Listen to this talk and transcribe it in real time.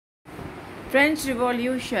French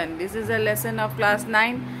Revolution. This is a lesson of class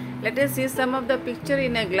 9. Let us see some of the picture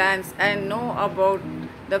in a glance and know about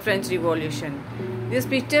the French Revolution. This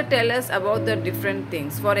picture tells us about the different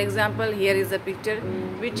things. For example, here is a picture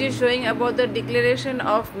which is showing about the declaration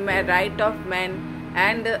of right of man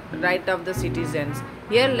and the right of the citizens.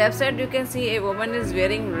 Here left side you can see a woman is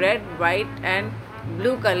wearing red, white and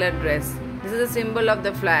blue colored dress. This is a symbol of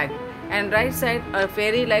the flag. And right side a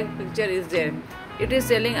fairy like picture is there. It is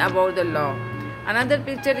telling about the law. Another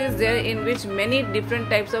picture is there in which many different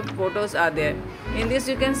types of photos are there. In this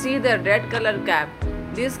you can see the red color cap.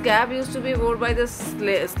 This cap used to be worn by the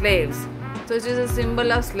slaves. So it is a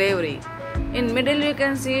symbol of slavery. In middle you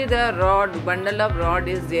can see the rod, bundle of rod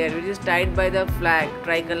is there which is tied by the flag,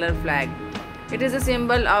 tricolor flag. It is a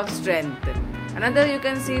symbol of strength. Another you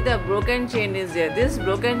can see the broken chain is there. This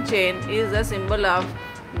broken chain is a symbol of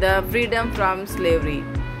the freedom from slavery.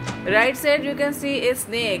 Right side you can see a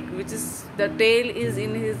snake which is the tail is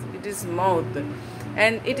in his mouth,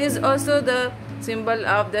 and it is also the symbol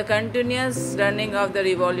of the continuous running of the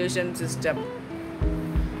revolution system.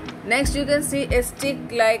 Next you can see a stick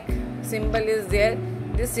like symbol is there.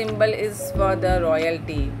 This symbol is for the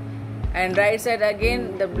royalty. And right side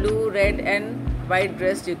again the blue, red and white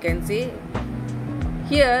dress you can see.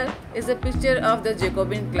 Here is a picture of the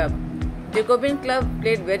Jacobin Club. Jacobin Club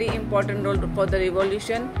played very important role for the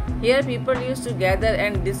revolution. Here people used to gather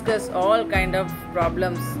and discuss all kind of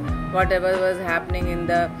problems, whatever was happening in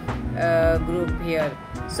the group here.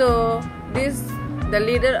 So the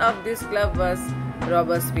leader of this club was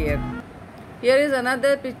Robespierre. Here is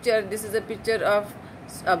another picture. This is a picture of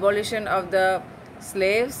abolition of the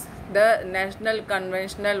slaves. The national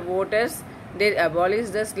conventional voters did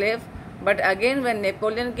abolish the slave. But again, when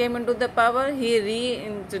Napoleon came into the power, he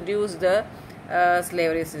reintroduced the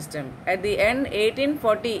slavery system. At the end,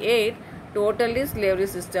 1848, totally slavery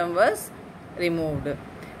system was removed.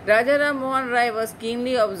 Raja Ram Mohan Rai was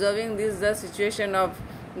keenly observing the situation of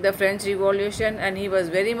the French Revolution, and he was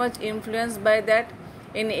very much influenced by that.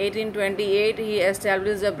 In 1828, he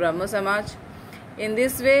established the Brahmo Samaj. In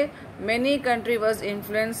this way, many country was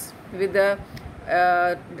influenced with the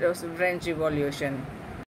French Revolution.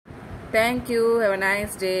 Thank you. Have a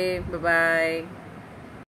nice day. Bye-bye.